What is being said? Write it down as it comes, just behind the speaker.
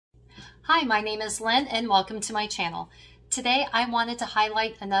Hi, my name is Lynn and welcome to my channel. Today I wanted to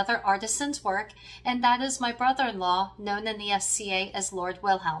highlight another artisan's work, and that is my brother-in-law, known in the SCA as Lord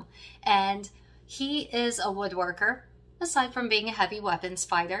Wilhelm. And he is a woodworker, aside from being a heavy weapons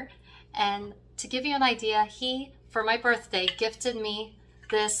fighter. And to give you an idea, he, for my birthday, gifted me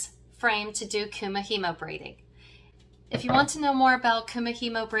this frame to do kumihimo braiding. If you want to know more about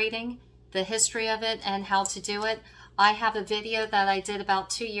kumihimo braiding, the history of it and how to do it, I have a video that I did about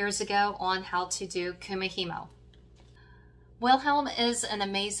 2 years ago on how to do kumihimo. Wilhelm is an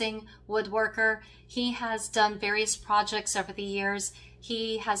amazing woodworker. He has done various projects over the years.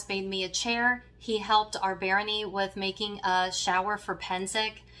 He has made me a chair. He helped our barony with making a shower for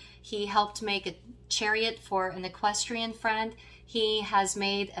Pennsic. He helped make a chariot for an equestrian friend. He has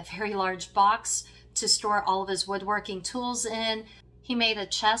made a very large box to store all of his woodworking tools in. He made a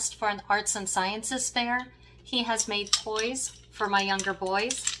chest for an arts and sciences fair. He has made toys for my younger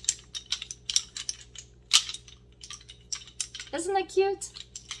boys. Isn't that cute?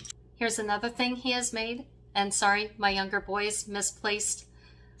 Here's another thing he has made. And sorry, my younger boys misplaced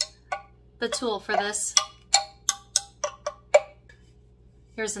the tool for this.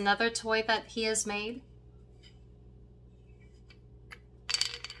 Here's another toy that he has made.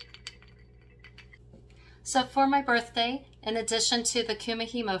 So for my birthday, in addition to the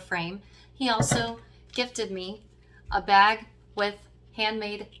kumihimo frame, he also gifted me a bag with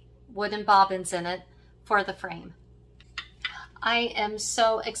handmade wooden bobbins in it for the frame. I am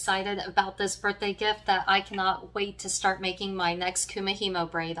so excited about this birthday gift that I cannot wait to start making my next kumihimo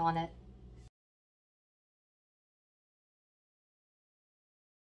braid on it.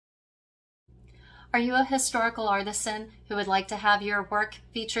 Are you a historical artisan who would like to have your work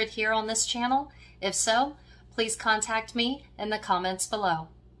featured here on this channel? If so, please contact me in the comments below.